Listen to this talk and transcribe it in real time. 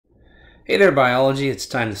Hey there, biology. It's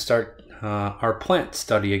time to start our plant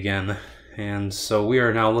study again. And so we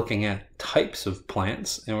are now looking at types of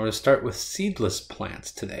plants, and we're going to start with seedless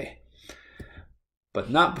plants today.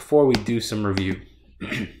 But not before we do some review.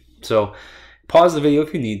 So pause the video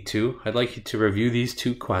if you need to. I'd like you to review these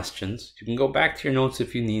two questions. You can go back to your notes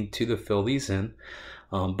if you need to fill these in.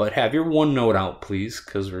 But have your OneNote out, please,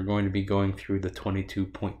 because we're going to be going through the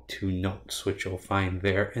 22.2 notes, which you'll find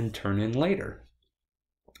there and turn in later.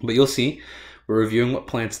 But you'll see we're reviewing what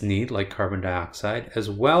plants need, like carbon dioxide, as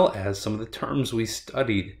well as some of the terms we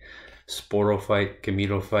studied: sporophyte,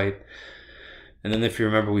 gametophyte, and then if you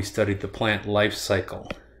remember, we studied the plant life cycle,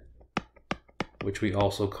 which we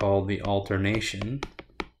also call the alternation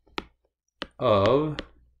of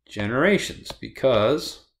generations,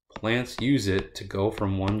 because plants use it to go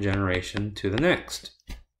from one generation to the next.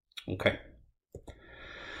 Okay.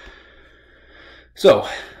 So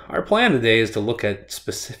our plan today is to look at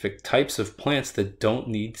specific types of plants that don't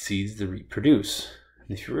need seeds to reproduce.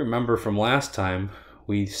 And if you remember from last time,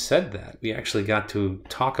 we said that. We actually got to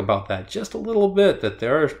talk about that just a little bit, that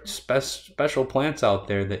there are special plants out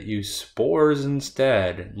there that use spores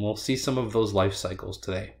instead. And we'll see some of those life cycles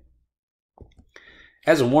today.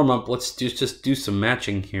 As a warm-up, let's just do some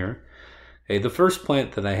matching here. Okay, the first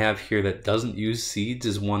plant that I have here that doesn't use seeds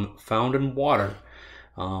is one found in water.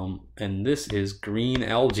 And this is green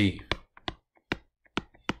algae.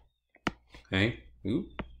 Okay,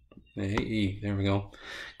 hey, there we go.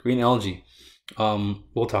 Green algae.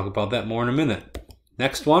 We'll talk about that more in a minute.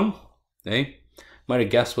 Next one, okay, might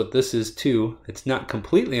have guessed what this is too. It's not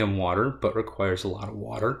completely in water, but requires a lot of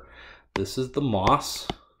water. This is the moss.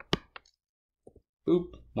 Boop,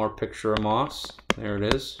 more picture of moss. There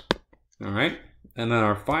it is. All right, and then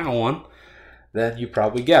our final one that you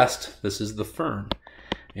probably guessed, this is the fern.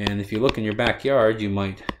 And if you look in your backyard, you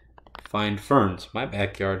might find ferns. My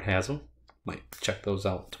backyard has them. Might check those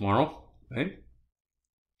out tomorrow, right?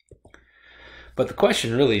 But the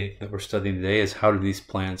question really that we're studying today is, how do these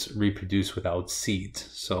plants reproduce without seeds?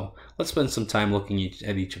 So let's spend some time looking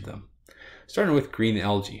at each of them. Starting with green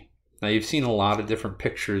algae. Now you've seen a lot of different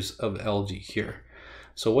pictures of algae here.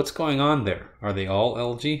 So what's going on there? Are they all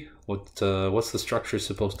algae? What's the structure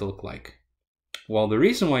supposed to look like? Well, the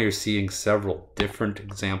reason why you're seeing several different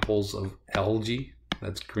examples of algae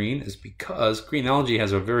that's green is because green algae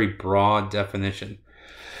has a very broad definition.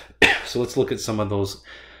 So let's look at some of those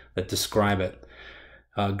that describe it.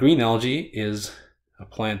 Green algae is a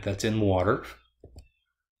plant that's in water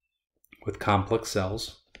with complex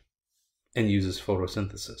cells and uses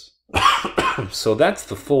photosynthesis. So that's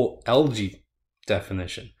the full algae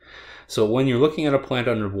definition. So when you're looking at a plant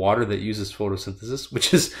underwater that uses photosynthesis,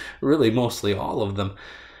 which is really mostly all of them,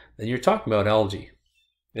 then you're talking about algae.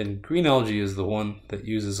 And green algae is the one that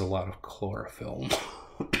uses a lot of chlorophyll.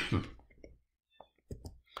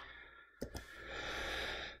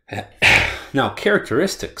 Now,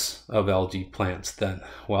 characteristics of algae plants then.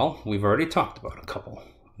 Well, we've already talked about a couple.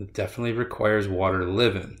 It definitely requires water to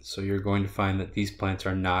live in. So you're going to find that these plants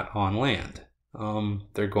are not on land.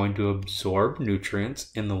 They're going to absorb nutrients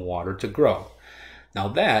in the water to grow. Now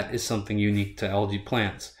that is something unique to algae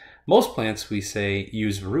plants. Most plants, we say,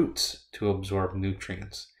 use roots to absorb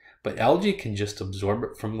nutrients, but algae can just absorb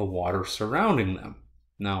it from the water surrounding them.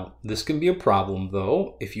 Now this can be a problem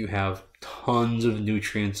though if you have tons of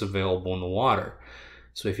nutrients available in the water.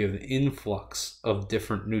 So if you have an influx of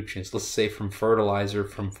different nutrients, let's say from fertilizer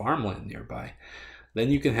from farmland nearby, then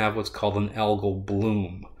you can have what's called an algal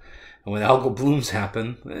bloom. And when algal blooms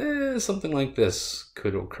happen, something like this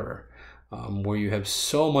could occur, where you have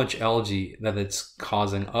so much algae that it's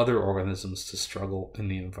causing other organisms to struggle in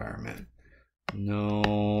the environment.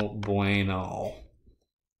 No bueno.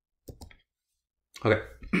 Okay,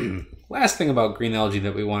 last thing about green algae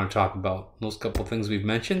that we want to talk about, those couple things we've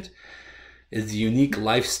mentioned, is the unique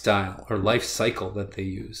lifestyle or life cycle that they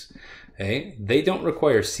use. Okay? They don't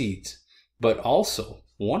require seeds, but also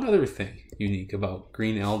one other thing unique about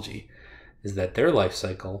green algae is that their life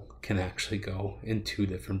cycle can actually go in two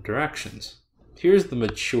different directions. Here's the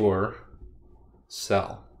mature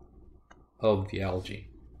cell of the algae.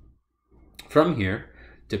 From here,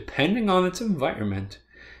 depending on its environment,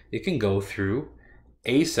 it can go through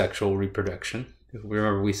asexual reproduction.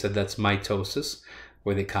 Remember we said that's mitosis,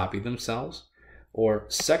 where they copy themselves, or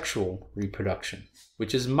sexual reproduction,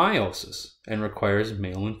 which is meiosis and requires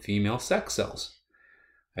male and female sex cells.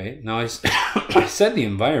 Okay? Now I said the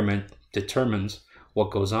environment determines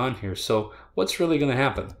what goes on here. So what's really going to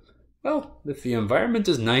happen? Well, if the environment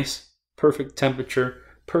is nice, perfect temperature,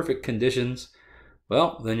 perfect conditions,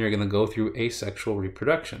 well, then you're going to go through asexual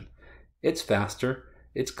reproduction. It's faster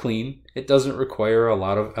It's clean, it doesn't require a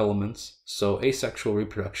lot of elements, so asexual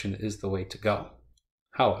reproduction is the way to go.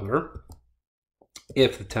 However,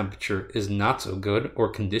 if the temperature is not so good or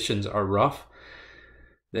conditions are rough,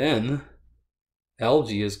 then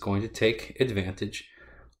algae is going to take advantage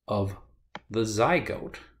of the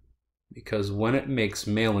zygote, because when it makes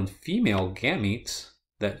male and female gametes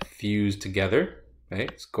that fuse together,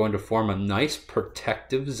 right, it's going to form a nice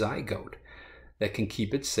protective zygote that can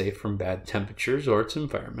keep it safe from bad temperatures or its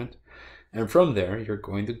environment. And from there, you're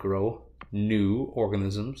going to grow new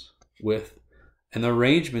organisms with an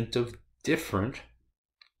arrangement of different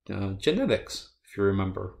genetics, if you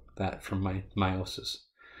remember that from my meiosis.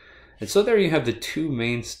 And so there you have the two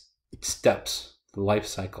main steps, the life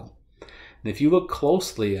cycle. And if you look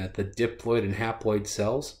closely at the diploid and haploid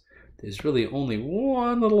cells, there's really only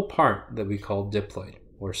one little part that we call diploid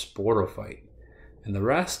or sporophyte. And the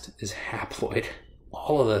rest is haploid,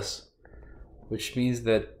 all of this, which means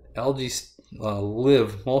that algae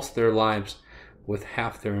live most of their lives with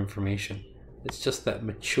half their information. It's just that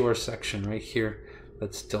mature section right here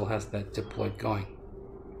that still has that diploid going.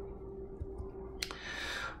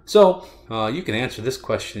 So you can answer this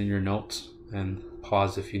question in your notes and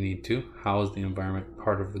pause if you need to. How is the environment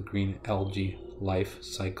part of the green algae life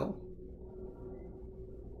cycle?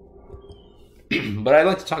 But I'd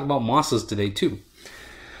like to talk about mosses today too.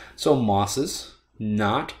 So mosses,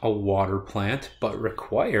 not a water plant, but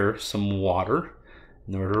require some water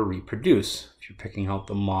in order to reproduce. If you're picking out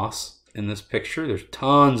the moss in this picture, there's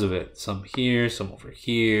tons of it. Some here, some over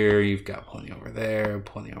here. You've got plenty over there,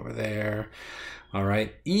 plenty over there. All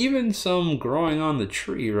right, even some growing on the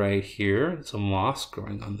tree right here. Some moss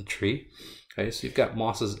growing on the tree. Okay, so you've got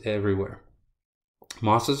mosses everywhere.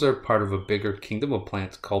 Mosses are part of a bigger kingdom of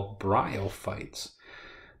plants called bryophytes.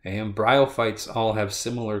 And bryophytes all have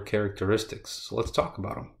similar characteristics. So let's talk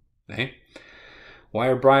about them. Okay? Why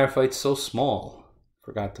are bryophytes so small?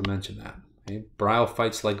 Forgot to mention that. Okay?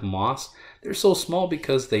 Bryophytes like moss, they're so small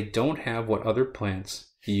because they don't have what other plants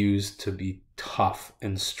use to be tough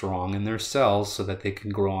and strong in their cells so that they can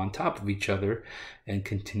grow on top of each other and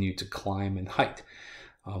continue to climb in height.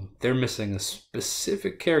 They're missing a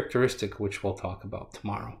specific characteristic which we'll talk about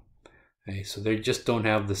tomorrow. Okay? So they just don't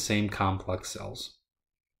have the same complex cells.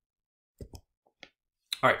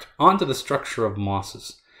 All right, on to the structure of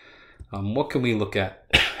mosses. What can we look at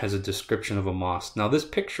as a description of a moss? Now, this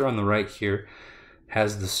picture on the right here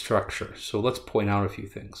has the structure. So let's point out a few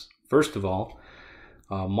things. First of all,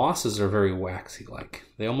 mosses are very waxy-like.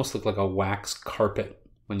 They almost look like a wax carpet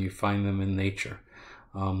when you find them in nature.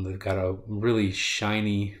 They've got a really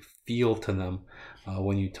shiny feel to them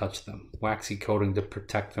when you touch them. Waxy coating to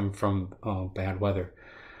protect them from bad weather.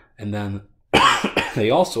 And then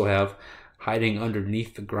they also have, hiding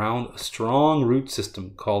underneath the ground, a strong root system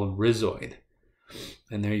called rhizoid.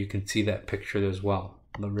 And there you can see that picture as well,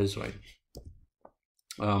 the rhizoid.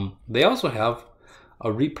 They also have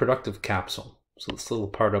a reproductive capsule. So this little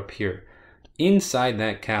part up here. Inside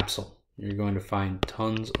that capsule, you're going to find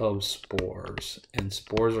tons of spores. And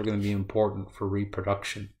spores are going to be important for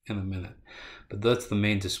reproduction in a minute. But that's the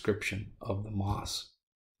main description of the moss.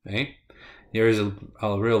 Okay? Here's a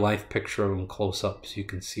real life picture of them close up so you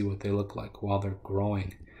can see what they look like while they're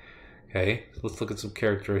growing. Okay, let's look at some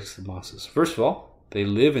characteristics of mosses. First of all, they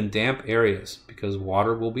live in damp areas because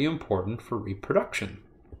water will be important for reproduction.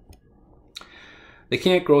 They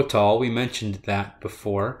can't grow tall. We mentioned that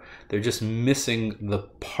before. They're just missing the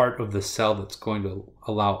part of the cell that's going to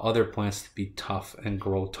allow other plants to be tough and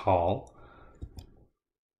grow tall.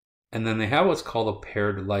 And then they have what's called a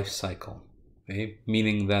paired life cycle. Okay,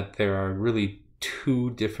 meaning that there are really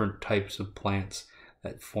two different types of plants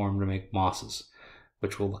that form to make mosses,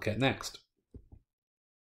 which we'll look at next.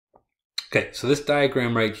 Okay, so this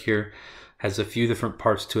diagram right here has a few different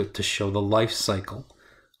parts to it to show the life cycle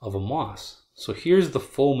of a moss. So here's the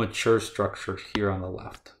full mature structure here on the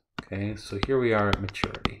left. Okay, so here we are at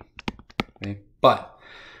maturity. Okay, but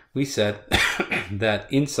we said that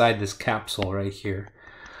inside this capsule right here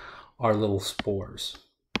are little spores.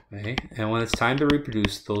 Okay? And when it's time to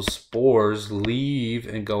reproduce, those spores leave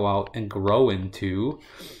and go out and grow into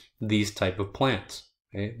these type of plants.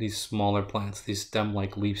 Okay? These smaller plants, these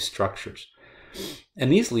stem-like leaf structures.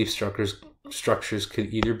 And these leaf structures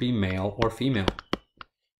could either be male or female.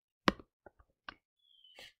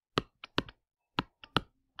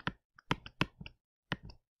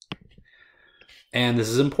 And this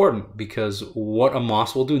is important because what a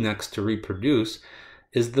moss will do next to reproduce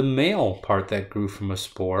is the male part that grew from a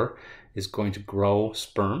spore is going to grow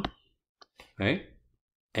sperm, okay?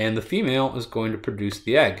 And the female is going to produce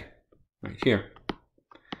the egg right here.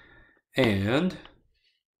 And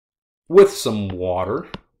with some water,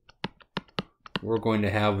 we're going to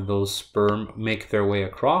have those sperm make their way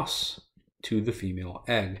across to the female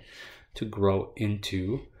egg to grow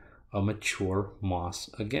into a mature moss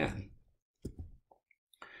again.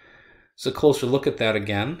 So a closer look at that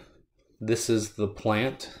again. This is the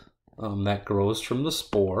plant that grows from the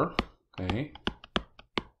spore, okay?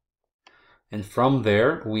 And from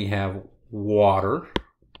there we have water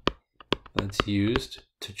that's used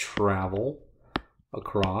to travel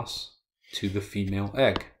across to the female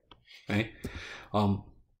egg, okay?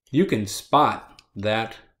 You can spot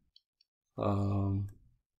that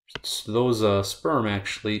those sperm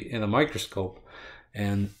actually in a microscope,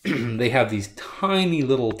 and they have these tiny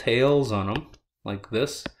little tails on them like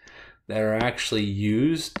this that are actually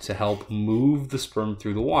used to help move the sperm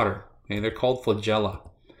through the water. Okay, they're called flagella,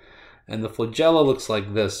 and the flagella looks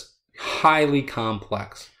like this, highly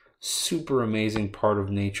complex, super amazing part of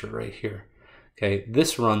nature right here. Okay,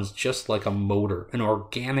 this runs just like a motor, an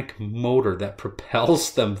organic motor that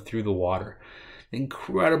propels them through the water.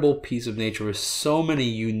 Incredible piece of nature with so many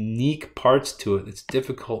unique parts to it. It's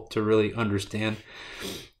difficult to really understand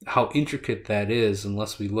how intricate that is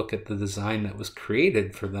unless we look at the design that was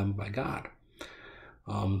created for them by God.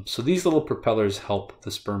 So these little propellers help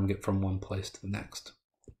the sperm get from one place to the next.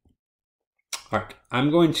 All right, I'm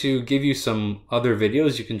going to give you some other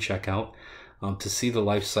videos you can check out to see the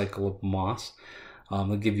life cycle of moss.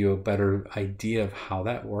 I'll give you a better idea of how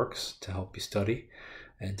that works to help you study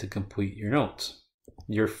and to complete your notes.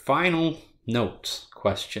 Your final notes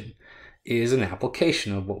question is an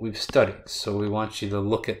application of what we've studied. So we want you to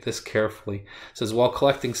look at this carefully. It says, while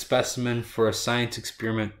collecting specimen for a science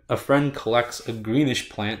experiment, a friend collects a greenish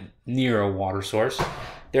plant near a water source.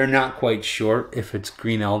 They're not quite sure if it's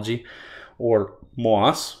green algae or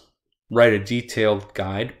moss. Write a detailed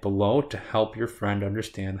guide below to help your friend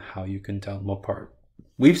understand how you can tell them apart.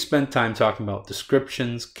 We've spent time talking about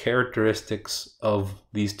descriptions, characteristics of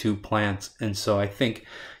these two plants, and so I think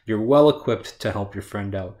you're well equipped to help your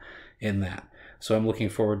friend out in that. So I'm looking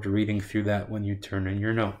forward to reading through that when you turn in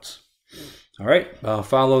your notes. All right,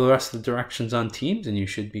 follow the rest of the directions on Teams and you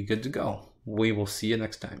should be good to go. We will see you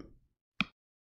next time.